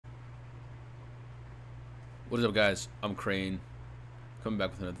What is up, guys? I'm Crane, coming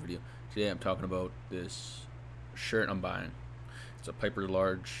back with another video. Today I'm talking about this shirt I'm buying. It's a Piper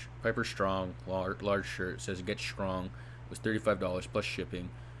Strong large shirt. It says "Get Strong." It was $35 plus shipping.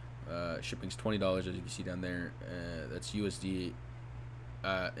 Shipping's $20, as you can see down there. That's USD,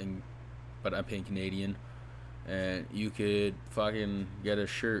 but I'm paying Canadian. And you could fucking get a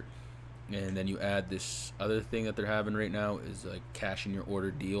shirt, and then you add this other thing that they're having right now is like cash in your order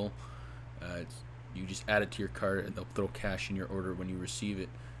deal. You just add it to your cart and they'll throw cash in your order when you receive it,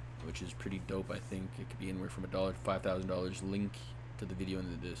 which is pretty dope. I think it could be anywhere from $1 to $5,000. Link to the video in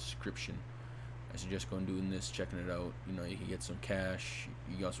the description. I suggest going doing this, checking it out. You know, you can get some cash.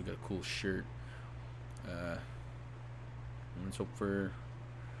 You also get a cool shirt. And let's hope for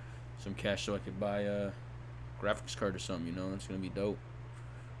some cash so I could buy a graphics card or something. You know, it's gonna be dope.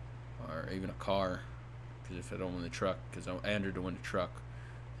 Or even a car, because if I don't win the truck, because I entered to win the truck.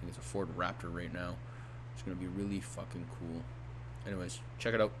 I think it's a Ford Raptor right now. It's gonna be really fucking cool. Anyways,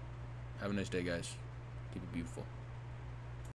 check it out. Have a nice day, guys. Keep it beautiful.